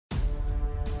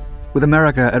With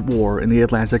America at war in the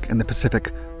Atlantic and the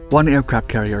Pacific, one aircraft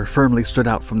carrier firmly stood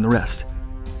out from the rest.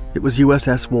 It was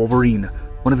USS Wolverine,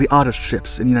 one of the oddest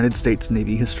ships in United States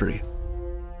Navy history.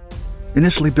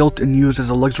 Initially built and used as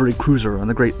a luxury cruiser on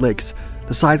the Great Lakes,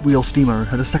 the sidewheel steamer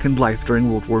had a second life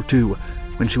during World War II,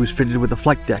 when she was fitted with a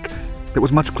flight deck that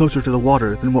was much closer to the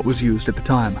water than what was used at the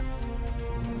time.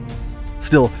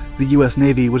 Still, the US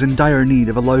Navy was in dire need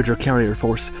of a larger carrier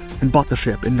force and bought the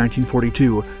ship in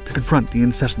 1942 to confront the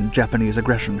incessant Japanese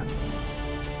aggression.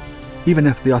 Even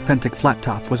if the authentic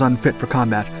flattop was unfit for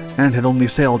combat and had only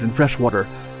sailed in freshwater,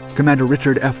 Commander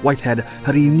Richard F. Whitehead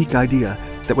had a unique idea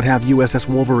that would have USS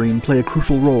Wolverine play a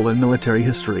crucial role in military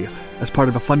history as part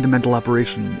of a fundamental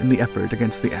operation in the effort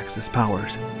against the Axis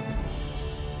powers.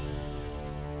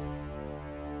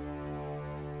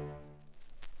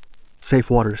 Safe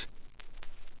waters.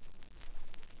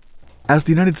 As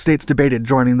the United States debated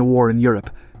joining the war in Europe,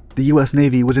 the US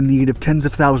Navy was in need of tens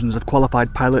of thousands of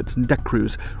qualified pilots and deck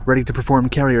crews ready to perform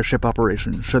carrier ship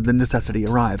operations should the necessity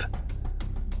arrive.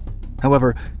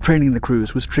 However, training the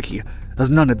crews was tricky, as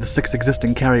none of the 6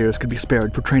 existing carriers could be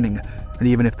spared for training, and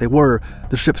even if they were,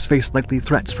 the ships faced likely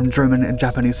threats from German and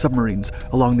Japanese submarines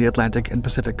along the Atlantic and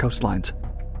Pacific coastlines.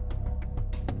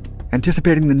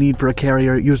 Anticipating the need for a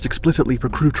carrier used explicitly for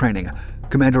crew training,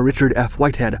 Commander Richard F.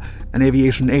 Whitehead, an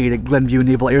aviation aide at Glenview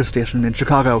Naval Air Station in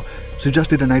Chicago,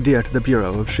 suggested an idea to the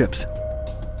Bureau of Ships.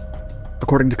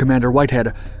 According to Commander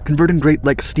Whitehead, converting Great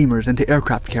Lakes steamers into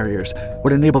aircraft carriers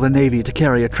would enable the Navy to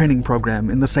carry a training program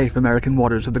in the safe American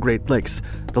waters of the Great Lakes,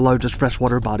 the largest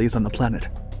freshwater bodies on the planet.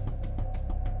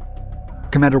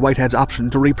 Commander Whitehead's option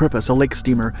to repurpose a lake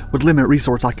steamer would limit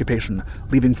resource occupation,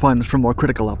 leaving funds for more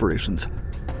critical operations.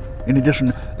 In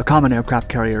addition, a common aircraft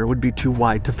carrier would be too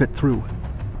wide to fit through.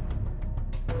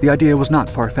 The idea was not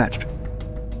far-fetched.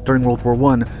 During World War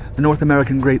I, the North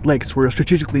American Great Lakes were a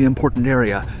strategically important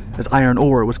area, as iron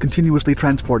ore was continuously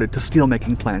transported to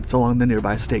steelmaking plants along the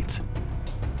nearby states.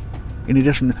 In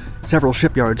addition, several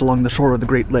shipyards along the shore of the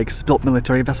Great Lakes built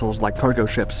military vessels like cargo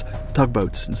ships,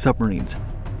 tugboats, and submarines.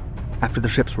 After the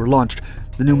ships were launched,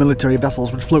 the new military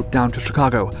vessels would float down to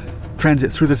Chicago,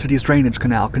 transit through the city's drainage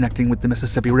canal connecting with the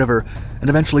Mississippi River, and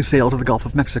eventually sail to the Gulf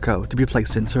of Mexico to be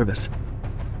placed in service.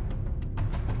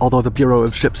 Although the Bureau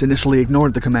of Ships initially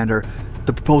ignored the commander,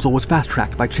 the proposal was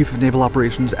fast-tracked by Chief of Naval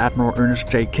Operations Admiral Ernest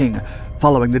J. King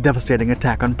following the devastating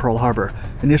attack on Pearl Harbor,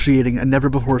 initiating a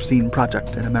never-before-seen project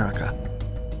in America.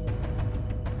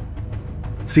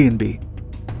 C&B.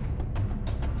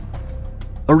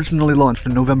 Originally launched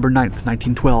on November 9,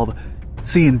 1912,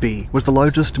 C&B was the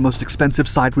largest, most expensive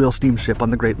sidewheel steamship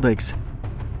on the Great Lakes.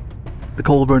 The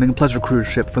coal-burning pleasure cruise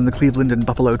ship from the Cleveland and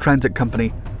Buffalo Transit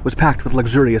Company was packed with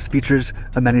luxurious features,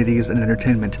 amenities, and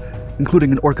entertainment,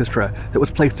 including an orchestra that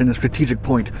was placed in a strategic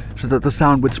point so that the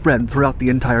sound would spread throughout the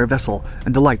entire vessel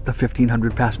and delight the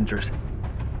 1,500 passengers.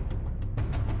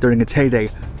 During its heyday,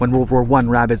 when World War I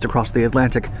ravaged across the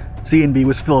Atlantic, C&B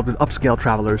was filled with upscale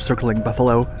travelers circling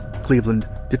Buffalo, Cleveland,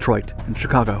 Detroit, and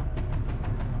Chicago.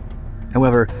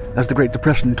 However, as the Great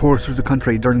Depression tore through the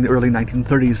country during the early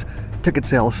 1930s, ticket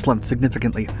sales slumped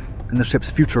significantly, and the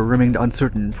ship's future remained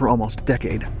uncertain for almost a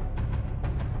decade.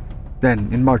 Then,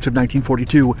 in March of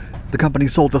 1942, the company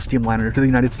sold the steamliner to the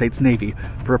United States Navy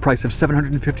for a price of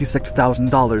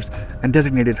 $756,000 and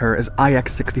designated her as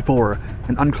IX-64,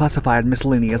 an unclassified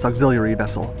miscellaneous auxiliary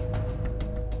vessel.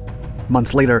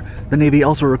 Months later, the Navy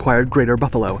also acquired Greater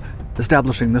Buffalo,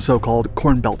 establishing the so-called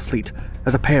Corn Belt Fleet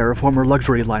as a pair of former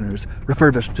luxury liners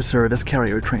refurbished to serve as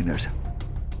carrier trainers.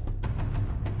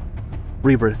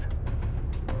 Rebirth.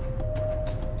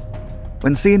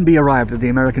 When C&B arrived at the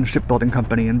American Shipbuilding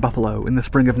Company in Buffalo in the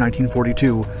spring of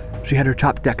 1942, she had her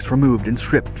top decks removed and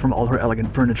stripped from all her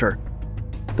elegant furniture.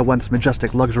 The once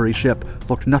majestic luxury ship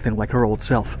looked nothing like her old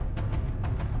self.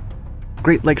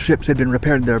 Great Lakes ships had been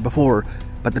repaired there before,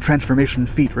 but the transformation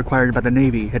feat required by the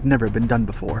Navy had never been done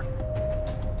before.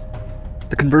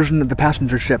 The conversion of the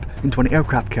passenger ship into an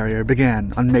aircraft carrier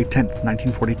began on May 10,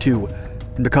 1942,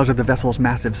 and because of the vessel's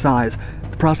massive size,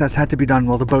 the process had to be done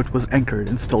while the boat was anchored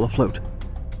and still afloat.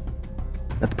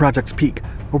 At the project's peak,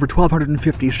 over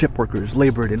 1,250 ship workers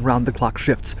labored in round-the-clock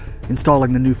shifts,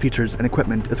 installing the new features and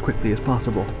equipment as quickly as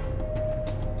possible.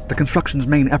 The construction's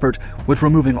main effort was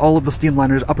removing all of the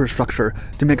steamliner's upper structure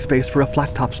to make space for a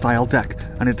flat-top-style deck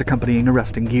and its accompanying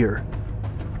arresting gear.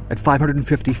 At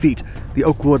 550 feet, the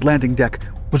oak-wood landing deck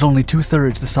was only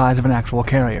 2/3 the size of an actual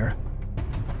carrier.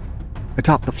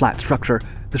 Atop the flat structure,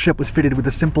 the ship was fitted with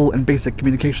a simple and basic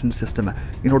communications system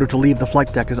in order to leave the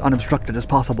flight deck as unobstructed as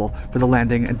possible for the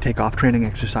landing and takeoff training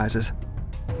exercises.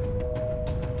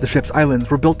 The ship's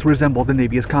islands were built to resemble the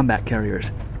Navy's combat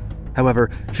carriers. However,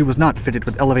 she was not fitted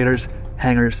with elevators,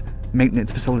 hangars,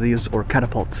 maintenance facilities, or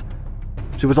catapults.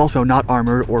 She was also not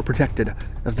armored or protected,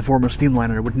 as the former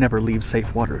steamliner would never leave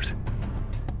safe waters.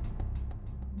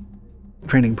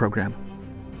 Training Program.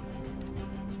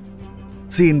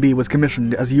 C&B was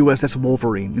commissioned as USS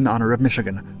Wolverine in honor of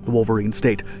Michigan, the Wolverine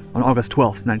state, on August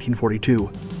 12,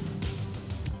 1942.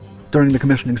 During the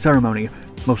commissioning ceremony,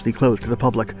 mostly closed to the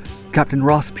public, Captain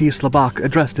Ross P. Slabach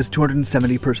addressed his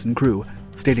 270-person crew,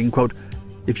 stating, quote,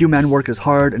 "If you men work as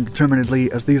hard and determinedly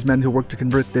as these men who work to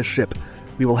convert this ship,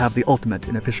 we will have the ultimate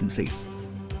in efficiency."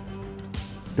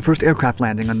 The first aircraft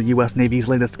landing on the U.S. Navy's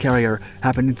latest carrier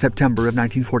happened in September of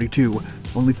 1942,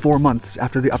 only 4 months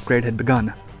after the upgrade had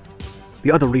begun.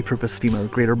 The other repurposed steamer,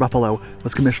 Greater Buffalo,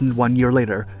 was commissioned 1 year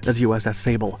later as USS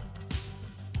Sable.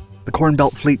 The Corn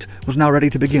Belt Fleet was now ready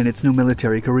to begin its new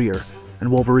military career,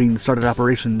 and Wolverine started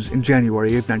operations in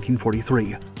January of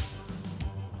 1943.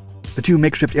 The two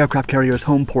makeshift aircraft carriers'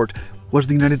 home port was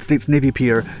the United States Navy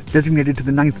Pier, designated to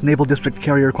the 9th Naval District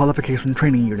Carrier Qualification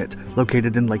Training Unit,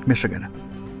 located in Lake Michigan.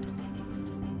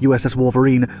 USS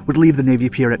Wolverine would leave the Navy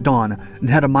Pier at dawn and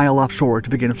head a mile offshore to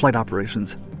begin flight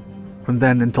operations. From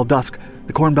then until dusk,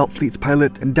 the Corn Belt Fleet's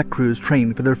pilot and deck crews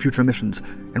trained for their future missions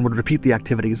and would repeat the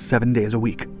activities 7 days a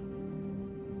week.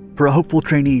 For a hopeful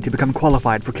trainee to become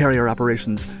qualified for carrier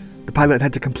operations, the pilot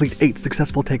had to complete 8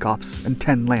 successful takeoffs and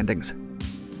 10 landings.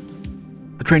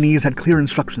 The trainees had clear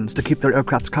instructions to keep their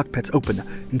aircraft's cockpits open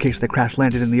in case they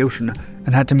crash-landed in the ocean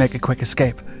and had to make a quick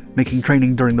escape, making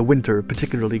training during the winter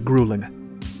particularly grueling.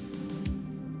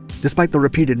 Despite the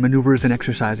repeated maneuvers and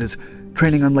exercises,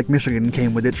 training on Lake Michigan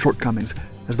came with its shortcomings,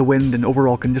 as the wind and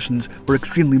overall conditions were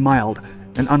extremely mild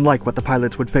and unlike what the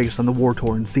pilots would face on the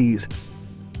war-torn seas.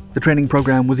 The training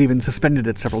program was even suspended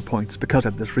at several points because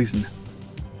of this reason.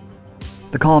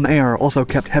 The calm air also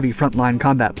kept heavy frontline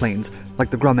combat planes like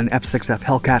the Grumman F-6F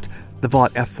Hellcat, the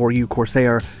Vought F-4U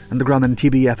Corsair, and the Grumman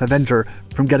TBF Avenger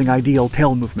from getting ideal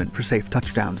tail movement for safe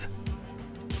touchdowns.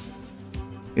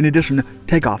 In addition,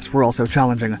 takeoffs were also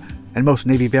challenging, and most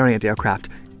Navy variant aircraft,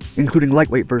 including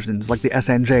lightweight versions like the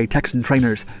SNJ Texan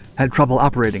trainers, had trouble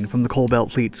operating from the Coal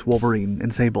Belt Fleet's Wolverine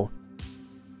and Sable.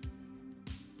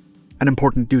 An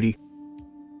important duty.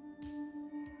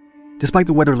 Despite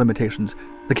the weather limitations,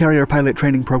 the carrier pilot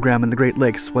training program in the Great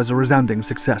Lakes was a resounding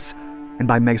success, and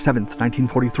by May 7,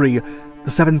 1943,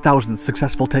 the 7,000th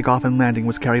successful takeoff and landing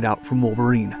was carried out from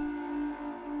Wolverine.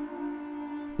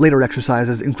 Later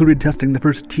exercises included testing the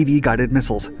first TV-guided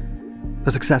missiles.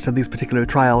 The success of these particular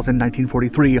trials in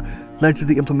 1943 led to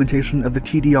the implementation of the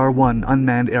TDR-1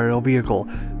 unmanned aerial vehicle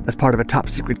as part of a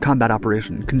top-secret combat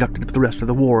operation conducted for the rest of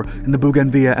the war in the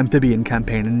Bougainville amphibian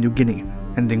campaign in New Guinea,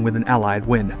 ending with an Allied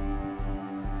win.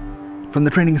 From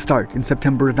the training start in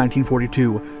September of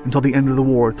 1942 until the end of the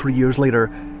war 3 years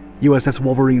later, USS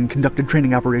Wolverine conducted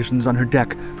training operations on her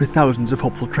deck for thousands of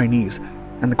hopeful trainees,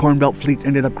 and the Corn Belt Fleet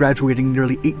ended up graduating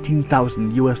nearly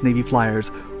 18,000 U.S. Navy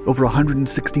flyers over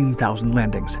 116,000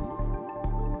 landings.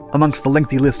 Amongst the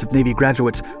lengthy list of Navy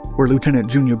graduates were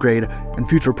Lieutenant Junior Grade and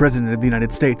future President of the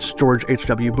United States, George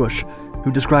H.W. Bush,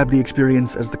 who described the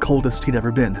experience as the coldest he'd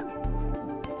ever been.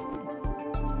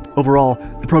 Overall,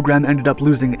 the program ended up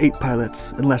losing 8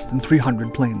 pilots and less than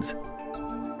 300 planes.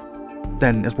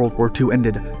 Then, as World War II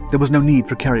ended, there was no need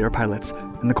for carrier pilots,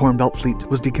 and the Corn Belt Fleet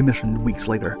was decommissioned weeks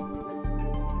later.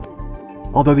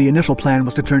 Although the initial plan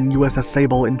was to turn USS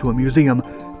Sable into a museum,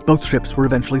 both ships were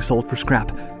eventually sold for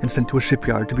scrap and sent to a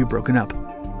shipyard to be broken up.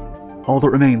 All that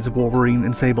remains of Wolverine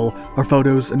and Sable are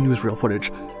photos and newsreel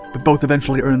footage, but both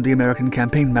eventually earned the American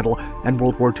Campaign Medal and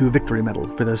World War II Victory Medal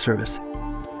for their service.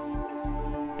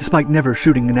 Despite never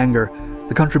shooting in anger,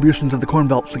 the contributions of the Corn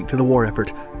Belt Fleet to the war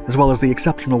effort, as well as the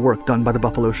exceptional work done by the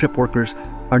Buffalo shipworkers,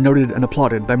 are noted and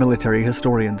applauded by military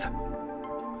historians.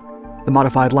 The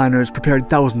modified liners prepared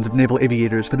thousands of naval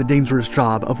aviators for the dangerous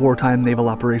job of wartime naval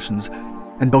operations,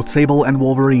 and both Sable and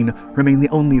Wolverine remain the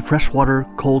only freshwater,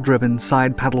 coal-driven,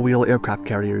 side paddle-wheel aircraft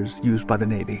carriers used by the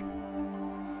Navy.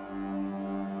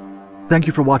 Thank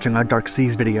you for watching our Dark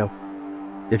Seas video.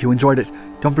 If you enjoyed it,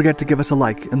 don't forget to give us a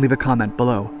like and leave a comment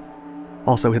below.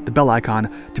 Also hit the bell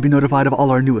icon to be notified of all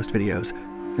our newest videos,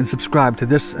 and subscribe to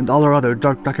this and all our other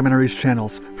Dark Documentaries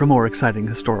channels for more exciting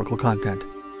historical content.